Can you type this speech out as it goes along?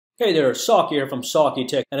Hey there, Saki here from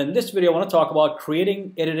SAKITECH, and in this video I want to talk about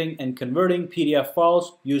creating, editing, and converting PDF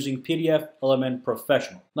files using PDFelement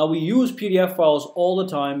Professional. Now we use PDF files all the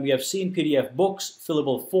time. We have seen PDF books,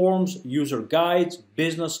 fillable forms, user guides,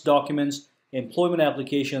 business documents, employment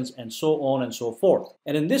applications, and so on and so forth.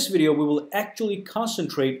 And in this video we will actually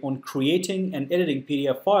concentrate on creating and editing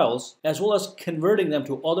PDF files as well as converting them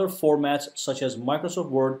to other formats such as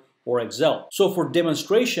Microsoft Word or Excel. So for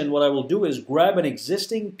demonstration, what I will do is grab an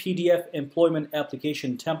existing PDF employment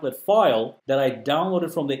application template file that I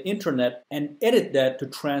downloaded from the internet and edit that to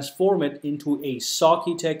transform it into a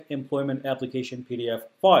SAKITECH employment application PDF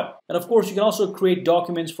file. And of course, you can also create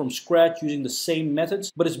documents from scratch using the same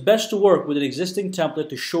methods, but it's best to work with an existing template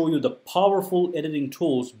to show you the powerful editing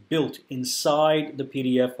tools built inside the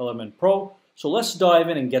PDFelement Pro. So let's dive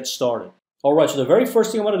in and get started. Alright, so the very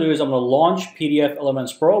first thing I'm going to do is I'm going to launch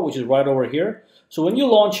PDFelement Pro, which is right over here. So when you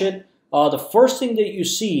launch it, the first thing that you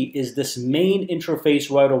see is this main interface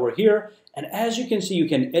right over here. And as you can see, you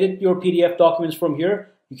can edit your PDF documents from here.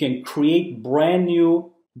 You can create brand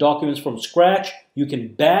new documents from scratch. You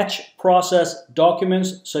can batch process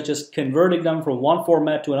documents, such as converting them from one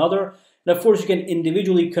format to another. And of course, you can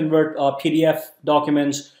individually convert PDF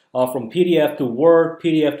documents from PDF to Word,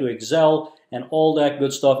 PDF to Excel, and all that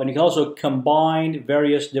good stuff. And you can also combine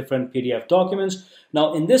various different PDF documents.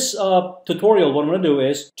 Now in this tutorial, what I'm going to do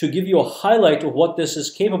is to give you a highlight of what this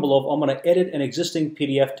is capable of. I'm going to edit an existing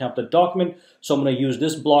PDF template document. So I'm going to use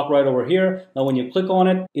this block right over here. Now when you click on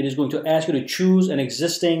it, it is going to ask you to choose an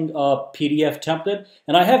existing PDF template.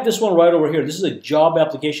 And I have this one right over here. This is a job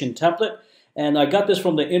application template. And I got this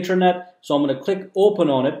from the internet, so I'm going to click open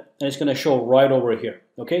on it, and it's going to show right over here.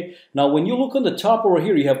 Okay. Now, when you look on the top over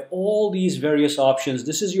here, you have all these various options.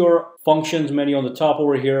 This is your functions menu on the top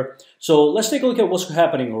over here. So let's take a look at what's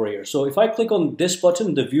happening over here. So if I click on this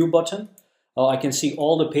button, the view button, I can see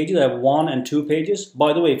all the pages. I have 1 and 2 pages.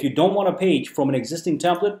 By the way, if you don't want a page from an existing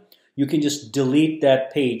template, you can just delete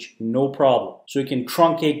that page, no problem. So you can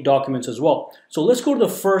truncate documents as well. So let's go to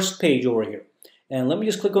the first page over here. And let me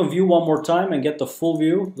just click on view one more time and get the full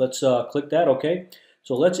view. Let's click that, okay.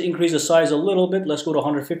 So let's increase the size a little bit. Let's go to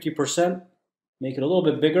 150%, make it a little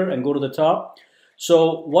bit bigger and go to the top.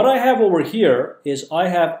 So what I have over here is I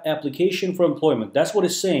have application for employment. That's what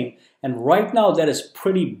it's saying. And right now that is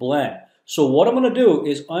pretty bland. So what I'm going to do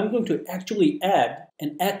is I'm going to actually add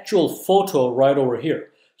an actual photo right over here.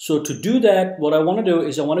 So to do that, what I want to do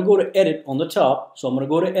is I want to go to edit on the top. So I'm going to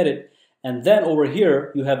go to edit. And then over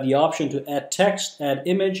here, you have the option to add text, add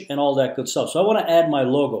image, and all that good stuff. So I want to add my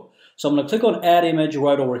logo. So I'm going to click on add image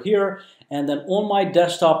right over here. And then on my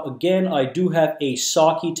desktop, again, I do have a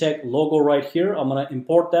SAKITECH logo right here. I'm going to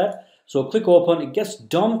import that. So click open. It gets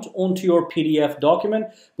dumped onto your PDF document,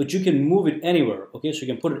 but you can move it anywhere. Okay, so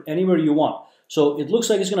you can put it anywhere you want. So it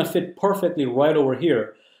looks like it's going to fit perfectly right over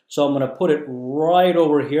here. So I'm going to put it right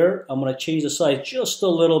over here. I'm going to change the size just a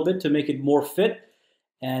little bit to make it more fit.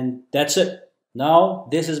 And that's it. Now,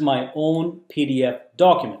 this is my own PDF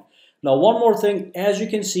document. Now, one more thing, as you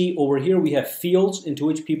can see over here, we have fields into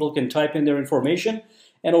which people can type in their information.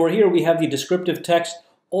 And over here, we have the descriptive text.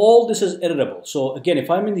 All this is editable. So again,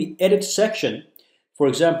 if I'm in the edit section, for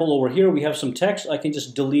example, over here, we have some text. I can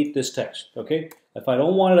just delete this text, okay? If I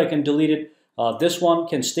don't want it, I can delete it. This one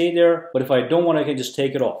can stay there, but if I don't want it, I can just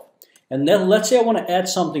take it off. And then let's say I want to add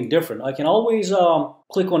something different. I can always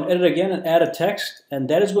click on edit again and add a text, and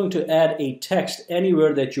that is going to add a text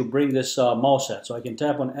anywhere that you bring this mouse at. So I can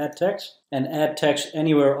tap on add text and add text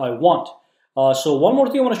anywhere I want. So one more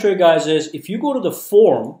thing I want to show you guys is if you go to the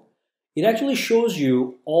form, it actually shows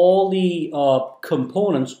you all the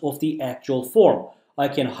components of the actual form. I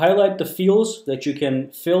can highlight the fields that you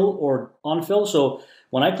can fill or unfill. So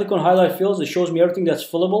when I click on highlight fields, it shows me everything that's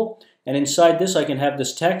fillable. And inside this, I can have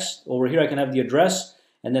this text. Over here, I can have the address.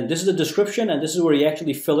 And then this is the description, and this is where you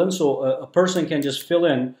actually fill in. So a person can just fill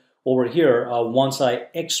in over here once I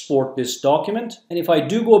export this document. And if I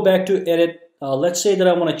do go back to edit, let's say that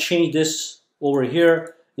I want to change this over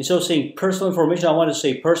here. Instead of saying personal information, I want to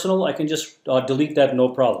say personal. I can just delete that, no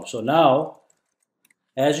problem. So now,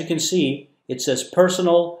 as you can see, it says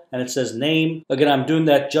personal and it says name. Again, I'm doing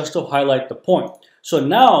that just to highlight the point. So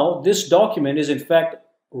now this document is in fact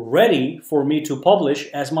ready for me to publish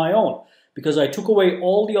as my own because I took away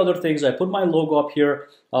all the other things. I put my logo up here.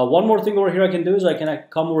 One more thing over here I can do is I can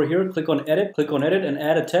come over here, click on edit and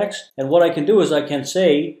add a text. And what I can do is I can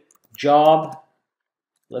say job.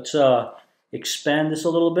 Let's expand this a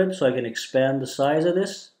little bit so I can expand the size of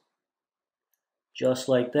this just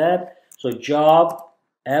like that. So job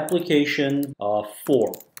application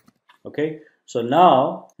form. Okay. So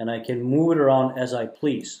now, and I can move it around as I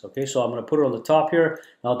please. Okay, so I'm going to put it on the top here.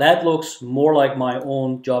 Now that looks more like my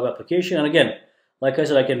own job application. And again, like I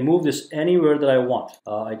said, I can move this anywhere that I want.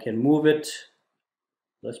 I can move it.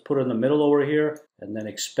 Let's put it in the middle over here and then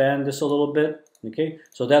expand this a little bit. Okay,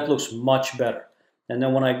 so that looks much better. And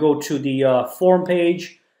then when I go to the form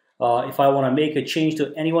page, if I want to make a change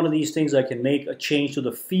to any one of these things, I can make a change to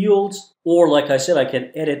the fields, or like I said, I can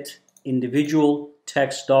edit individual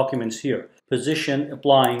text documents here. Position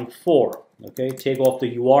applying for. Okay, take off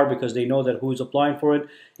the UR because they know that who's applying for it.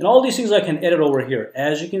 And all these things I can edit over here.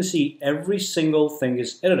 As you can see, every single thing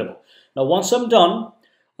is editable. Now once I'm done,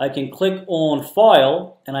 I can click on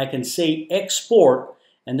File and I can say Export,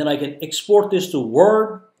 and then I can export this to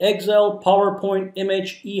Word, Excel, PowerPoint,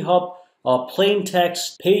 Image, eHub, plain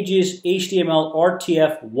text, Pages, HTML,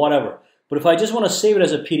 RTF, whatever. But if I just want to save it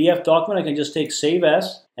as a PDF document, I can just take Save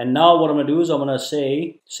As. And now what I'm going to do is I'm going to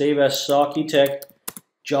say Save as SAKITECH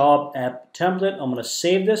Job App Template. I'm going to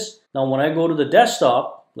save this. Now when I go to the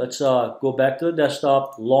desktop, let's go back to the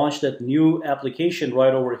desktop, launch that new application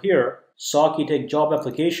right over here. SAKITECH Job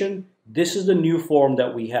Application. This is the new form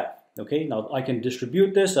that we have. Okay, now I can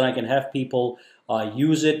distribute this and I can have people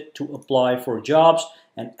use it to apply for jobs.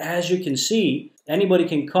 And as you can see, anybody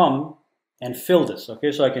can come and fill this.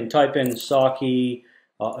 Okay, so I can type in Saki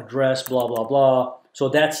address, blah, blah, blah. So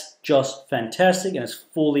that's just fantastic and it's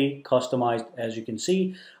fully customized, as you can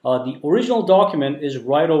see. The original document is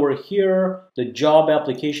right over here, the job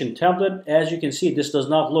application template. As you can see, this does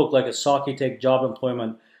not look like a SAKITECH job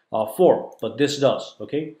employment form, but this does.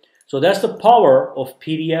 Okay, so that's the power of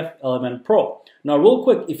PDFelement Pro. Now real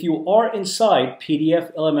quick, if you are inside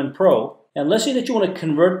PDFelement Pro, and let's say that you want to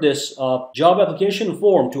convert this job application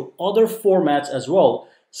form to other formats as well,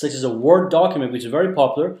 such as a Word document, which is very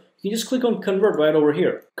popular, you can just click on Convert right over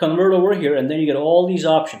here. Convert over here, and then you get all these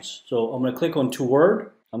options. So I'm going to click on To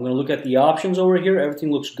Word. I'm going to look at the options over here.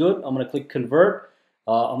 Everything looks good. I'm going to click Convert.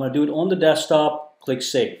 I'm going to do it on the desktop. Click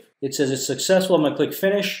Save. It says it's successful. I'm going to click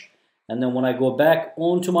Finish. And then when I go back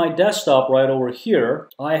onto my desktop right over here,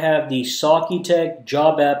 I have the SAKITECH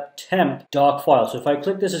Job App Temp doc file. So if I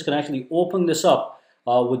click this, it's going to actually open this up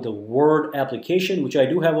with the Word application, which I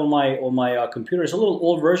do have on my computer. It's a little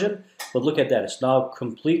old version, but look at that. It's now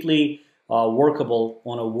completely workable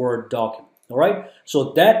on a Word document. All right.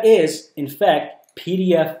 So that is, in fact,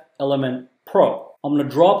 PDFelement Pro. I'm going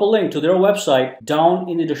to drop a link to their website down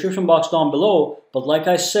in the description box down below. But like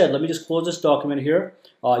I said, let me just close this document here.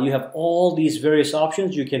 You have all these various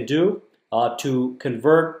options you can do to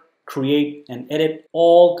convert, create, and edit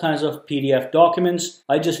all kinds of PDF documents.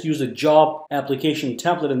 I just use a job application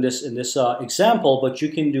template in this example, but you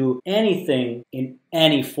can do anything in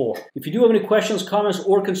any form. If you do have any questions, comments,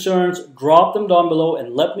 or concerns, drop them down below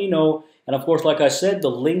and let me know. And of course, like I said,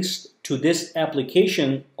 the links to this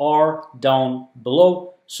application are down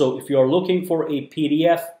below. So if you are looking for a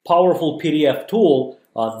powerful PDF tool,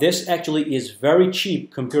 this actually is very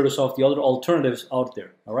cheap compared to some of the other alternatives out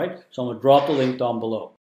there. All right, so I'm going to drop the link down below.